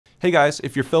Hey guys,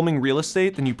 if you're filming real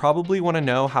estate, then you probably want to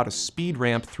know how to speed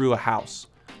ramp through a house.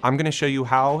 I'm going to show you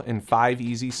how in 5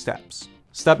 easy steps.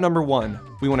 Step number 1,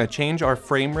 we want to change our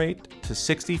frame rate to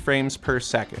 60 frames per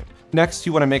second. Next,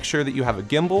 you want to make sure that you have a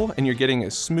gimbal and you're getting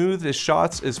as smooth as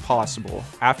shots as possible.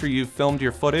 After you've filmed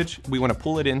your footage, we want to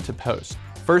pull it into post.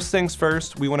 First things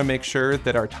first, we want to make sure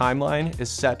that our timeline is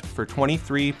set for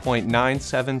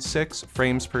 23.976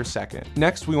 frames per second.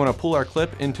 Next, we want to pull our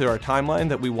clip into our timeline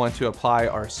that we want to apply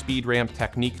our speed ramp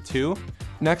technique to.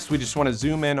 Next, we just want to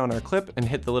zoom in on our clip and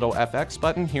hit the little FX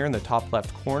button here in the top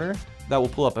left corner. That will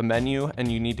pull up a menu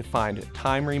and you need to find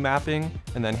time remapping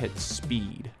and then hit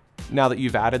speed. Now that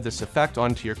you've added this effect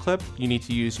onto your clip, you need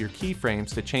to use your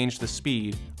keyframes to change the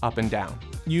speed up and down.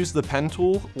 Use the pen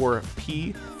tool, or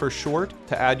P for short,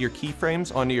 to add your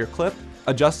keyframes onto your clip.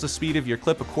 Adjust the speed of your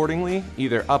clip accordingly,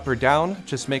 either up or down.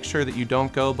 Just make sure that you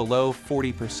don't go below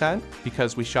 40%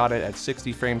 because we shot it at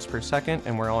 60 frames per second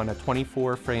and we're on a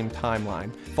 24 frame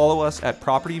timeline. Follow us at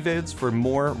Property Vids for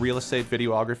more real estate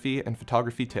videography and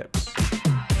photography tips.